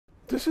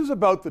This is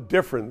about the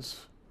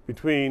difference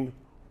between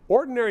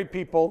ordinary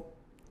people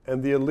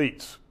and the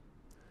elites.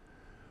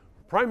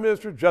 Prime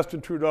Minister Justin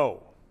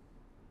Trudeau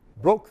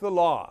broke the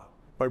law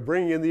by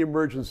bringing in the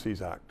Emergencies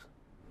Act.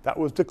 That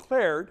was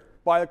declared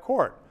by a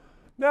court.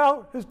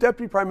 Now, his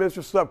deputy prime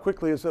minister stood up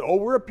quickly and said, oh,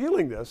 we're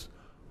appealing this,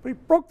 but he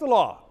broke the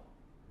law.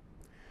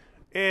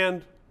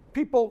 And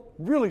people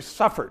really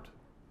suffered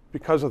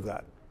because of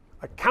that.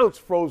 Accounts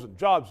frozen,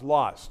 jobs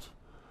lost.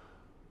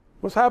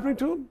 What's happening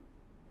to them?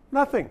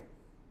 Nothing.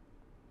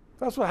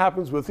 That's what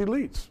happens with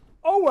elites.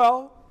 Oh,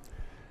 well,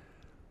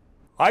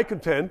 I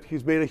contend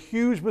he's made a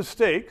huge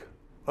mistake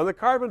on the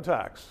carbon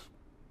tax.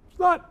 It's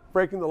not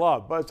breaking the law,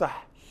 but it's a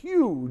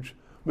huge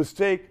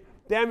mistake,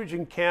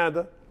 damaging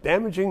Canada,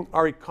 damaging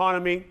our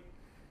economy,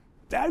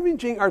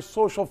 damaging our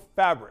social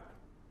fabric.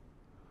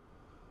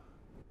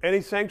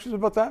 Any sanctions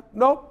about that?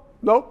 Nope,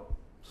 nope,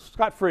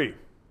 scot-free.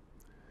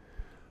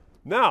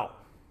 Now,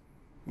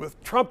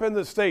 with Trump in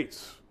the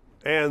States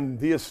and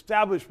the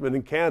establishment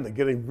in Canada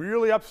getting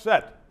really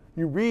upset,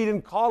 you read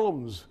in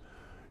columns,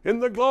 in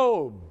the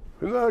Globe,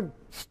 in the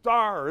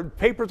Star, in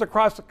papers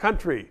across the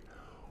country,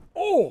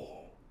 oh,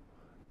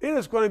 it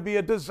is going to be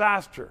a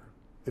disaster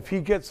if he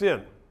gets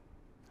in.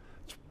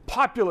 It's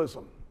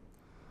populism.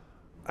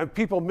 And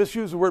people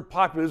misuse the word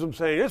populism,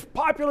 saying, it's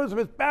populism,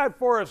 it's bad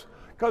for us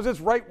because it's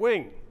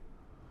right-wing.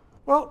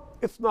 Well,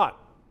 it's not.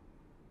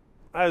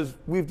 As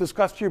we've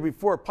discussed here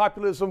before,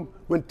 populism,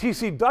 when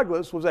T.C.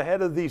 Douglas was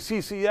ahead of the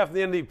CCF,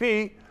 the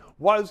NDP,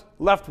 was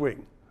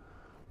left-wing.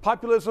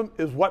 Populism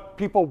is what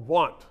people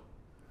want.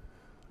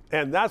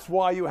 And that's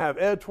why you have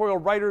editorial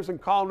writers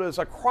and columnists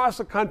across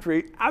the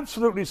country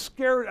absolutely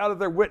scared out of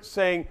their wits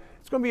saying,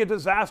 it's going to be a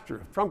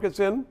disaster. If Trump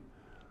gets in,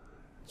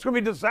 it's going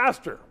to be a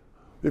disaster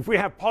if we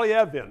have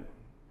Poilievre in,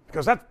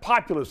 because that's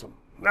populism.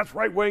 That's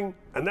right-wing,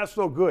 and that's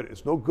no good.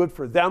 It's no good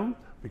for them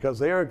because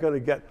they aren't going to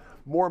get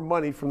more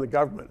money from the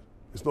government.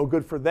 It's no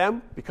good for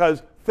them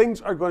because things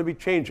are going to be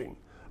changing.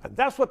 And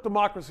that's what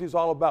democracy is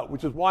all about,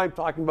 which is why I'm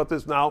talking about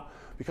this now,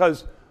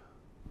 because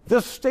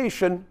this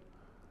station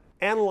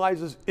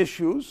analyzes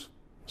issues.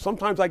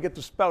 Sometimes I get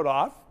to spout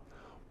off,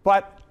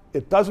 but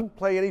it doesn't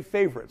play any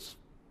favorites.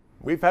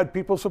 We've had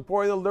people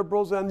supporting the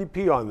Liberals and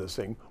NDP on this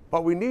thing,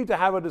 but we need to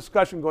have a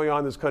discussion going on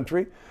in this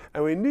country,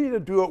 and we need to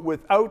do it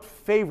without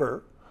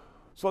favor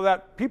so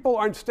that people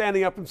aren't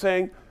standing up and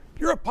saying,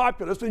 you're a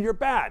populist and you're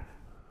bad.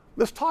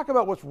 Let's talk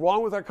about what's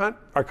wrong with our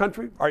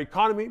country, our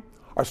economy,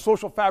 our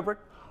social fabric,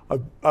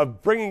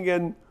 of bringing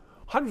in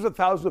hundreds of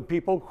thousands of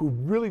people who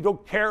really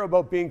don't care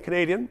about being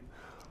Canadian,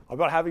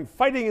 about having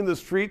fighting in the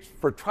streets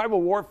for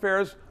tribal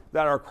warfares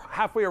that are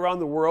halfway around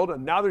the world,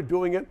 and now they're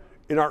doing it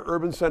in our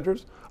urban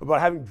centers, about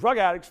having drug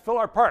addicts fill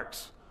our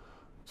parks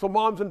so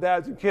moms and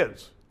dads and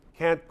kids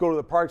can't go to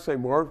the parks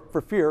anymore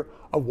for fear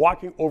of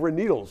walking over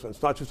needles. And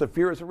it's not just a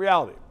fear, it's a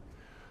reality.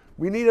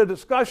 We need a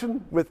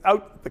discussion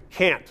without the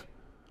cant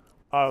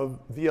of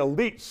the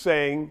elites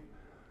saying,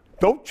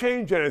 don't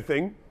change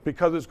anything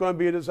because it's going to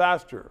be a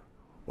disaster.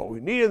 What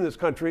we need in this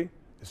country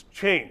is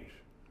change.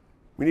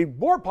 We need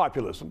more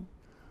populism.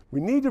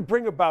 We need to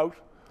bring about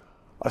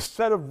a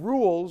set of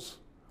rules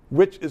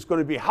which is going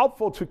to be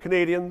helpful to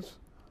Canadians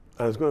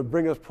and is going to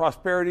bring us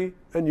prosperity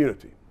and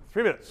unity.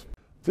 3 minutes.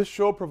 This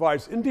show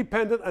provides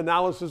independent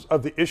analysis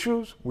of the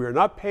issues. We are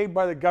not paid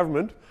by the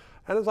government.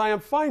 And as I am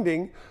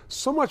finding,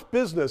 so much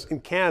business in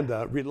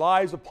Canada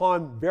relies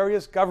upon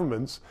various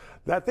governments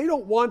that they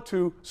don't want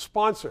to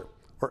sponsor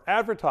or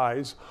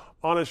advertise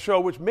on a show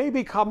which may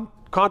become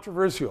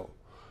controversial,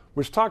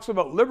 which talks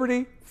about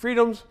liberty,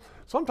 freedoms,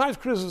 sometimes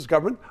criticizes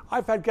government.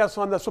 I've had guests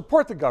on that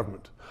support the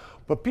government.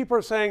 But people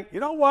are saying,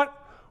 you know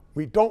what?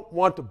 We don't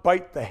want to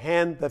bite the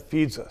hand that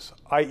feeds us,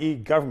 i.e.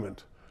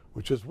 government,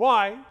 which is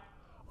why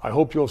I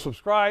hope you'll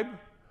subscribe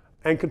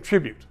and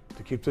contribute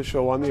to keep this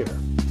show on the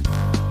air.